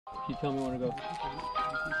You tell me when to go.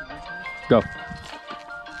 Go.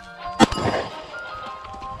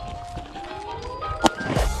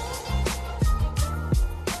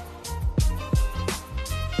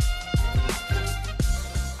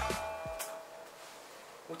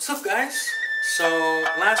 What's up, guys? So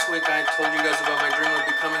last week I told you guys about my dream of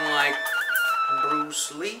becoming like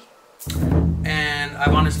Bruce Lee, and I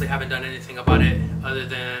honestly haven't done anything about it other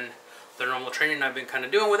than the normal training I've been kind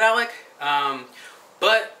of doing with Alec.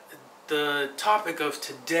 But the topic of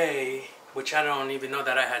today, which I don't even know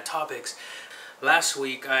that I had topics, last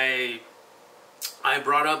week I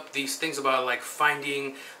brought up these things about like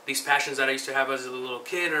finding these passions that I used to have as a little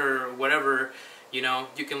kid or whatever. You know,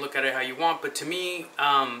 you can look at it how you want, but to me,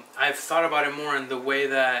 I've thought about it more in the way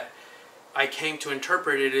that I came to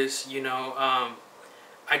interpret it is, you know,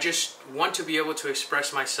 I just want to be able to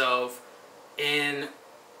express myself in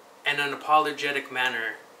an unapologetic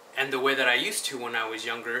manner and the way that I used to when I was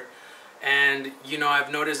younger. And, you know,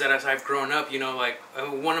 I've noticed that as I've grown up, you know, like,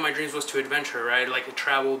 one of my dreams was to adventure, right? Like, to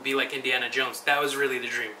travel, be like Indiana Jones. That was really the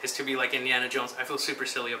dream, is to be like Indiana Jones. I feel super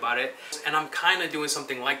silly about it. And I'm kind of doing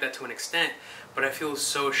something like that to an extent, but I feel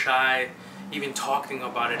so shy even talking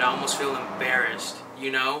about it. I almost feel embarrassed,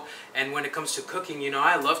 you know? And when it comes to cooking, you know,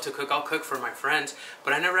 I love to cook. I'll cook for my friends,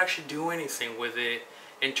 but I never actually do anything with it.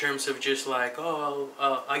 In terms of just like, oh,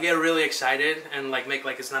 I get really excited and like make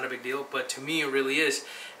like it's not a big deal, but to me it really is.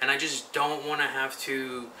 And I just don't want to have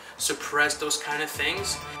to suppress those kind of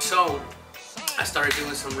things. So I started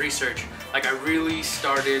doing some research. Like I really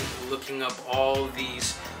started looking up all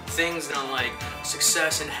these things on like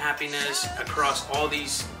success and happiness across all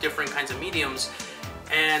these different kinds of mediums.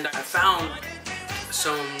 And I found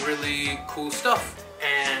some really cool stuff.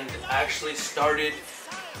 And I actually started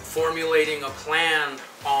formulating a plan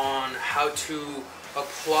on how to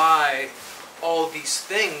apply all these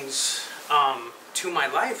things to my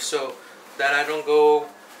life so that I don't go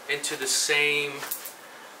into the same,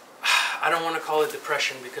 I don't want to call it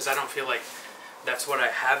depression because I don't feel like that's what I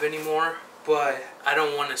have anymore, but I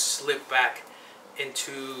don't want to slip back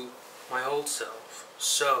into my old self.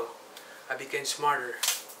 So I became smarter.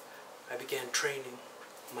 I began training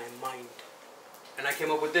my mind. And I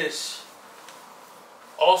came up with this.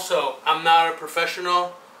 Also, I'm not a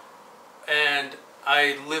professional, and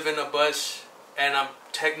I live in a bus, and I'm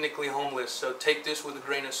technically homeless, so take this with a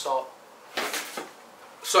grain of salt.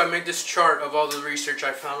 So I made this chart of all the research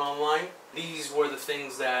I found online. These were the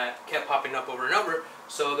things that kept popping up over and over.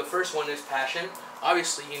 So the first one is passion.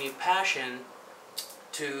 Obviously, you need passion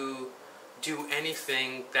to do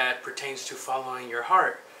anything that pertains to following your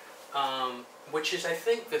heart, which is, I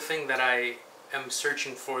think, the thing that I am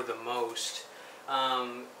searching for the most.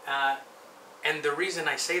 And the reason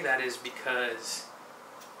I say that is because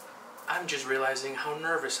I'm just realizing how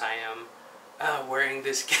nervous I am wearing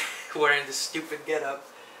this stupid getup.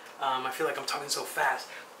 I feel like I'm talking so fast,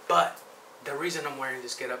 but the reason I'm wearing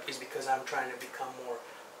this getup is because I'm trying to become more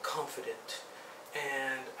confident,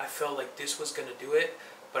 and I felt like this was gonna do it,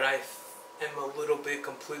 but I am a little bit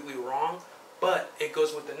completely wrong. But it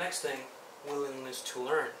goes with the next thing, willingness to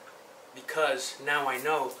learn. Because now I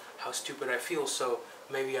know how stupid I feel, so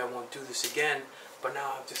maybe I won't do this again, but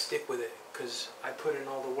now I have to stick with it because I put in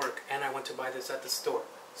all the work and I went to buy this at the store.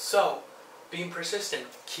 So, being persistent,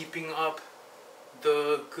 keeping up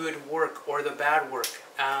the good work or the bad work,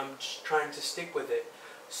 just trying to stick with it.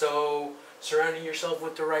 So, surrounding yourself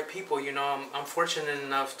with the right people. You know, I'm fortunate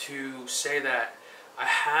enough to say that I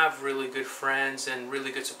have really good friends and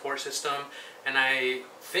really good support system, and I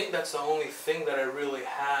think that's the only thing that I really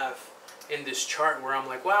have in this chart where I'm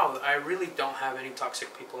like, wow, I really don't have any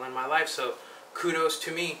toxic people in my life, so kudos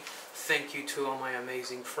to me. Thank you to all my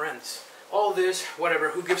amazing friends. All this,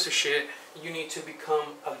 whatever, who gives a shit? You need to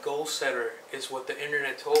become a goal setter is what the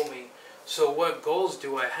internet told me. So what goals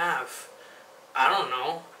do I have? I don't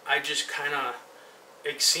know. I just kind of,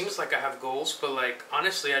 it seems like I have goals, but like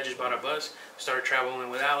honestly I just bought a bus, started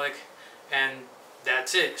traveling with Alec, and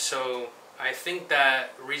that's it. So I think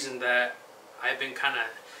that reason that I've been kind of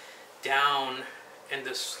down in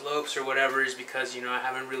the slopes or whatever is because, you know, I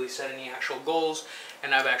haven't really set any actual goals,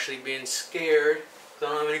 and I've actually been scared because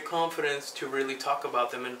I don't have any confidence to really talk about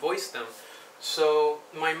them and voice them. So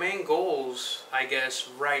my main goals, I guess,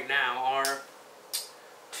 right now are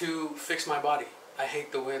to fix my body. I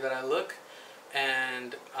hate the way that I look,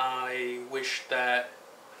 and I wish that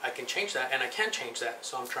I can change that, and I can change that,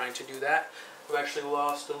 so I'm trying to do that. I've actually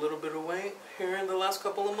lost a little bit of weight here in the last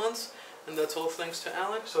couple of months, and that's all thanks to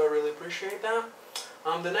Alex, so I really appreciate that.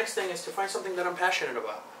 The next thing is to find something that I'm passionate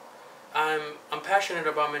about. I'm passionate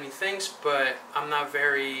about many things, but I'm not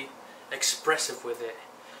very expressive with it.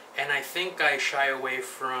 And I think I shy away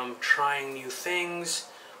from trying new things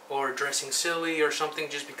or dressing silly or something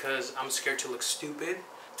just because I'm scared to look stupid.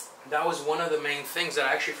 That was one of the main things that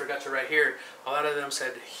I actually forgot to write here. A lot of them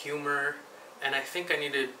said humor, and I think I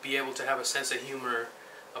need to be able to have a sense of humor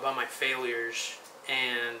about my failures,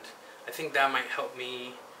 and I think that might help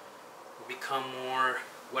me become more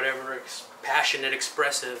passionate,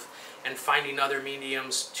 expressive, and finding other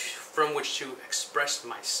mediums from which to express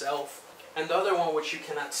myself. And the other one, which you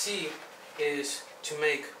cannot see, is to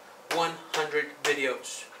make 100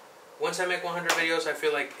 videos. Once I make 100 videos, I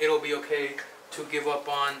feel like it'll be okay to give up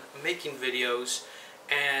on making videos.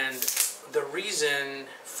 And the reason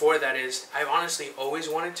for that is I've honestly always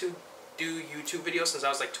wanted to do YouTube videos since I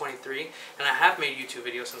was like 23, and I have made YouTube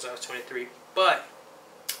videos since I was 23, but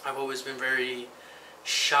I've always been very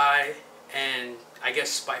shy and I guess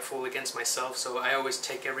spiteful against myself, so I always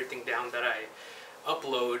take everything down that I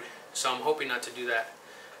upload, so I'm hoping not to do that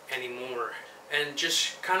anymore. And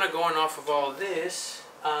just kind of going off of all this,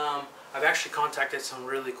 I've actually contacted some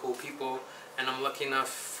really cool people, and I'm lucky enough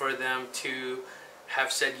for them to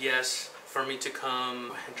have said yes for me to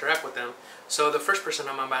come interact with them. So the first person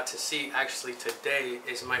I'm about to see actually today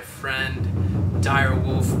is my friend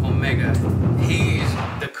Direwolf Omega. He's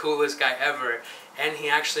the coolest guy ever, and he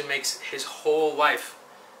actually makes his whole life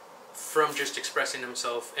from just expressing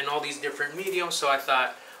himself in all these different mediums, so I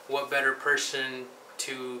thought, what better person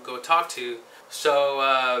to go talk to?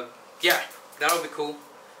 So yeah, that'll be cool.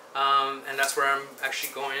 And that's where I'm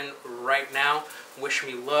actually going right now. Wish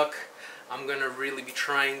me luck. I'm gonna really be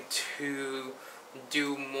trying to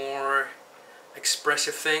do more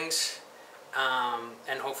expressive things,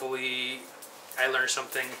 and hopefully I learn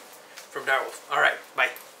something from Direwolf. Alright, bye.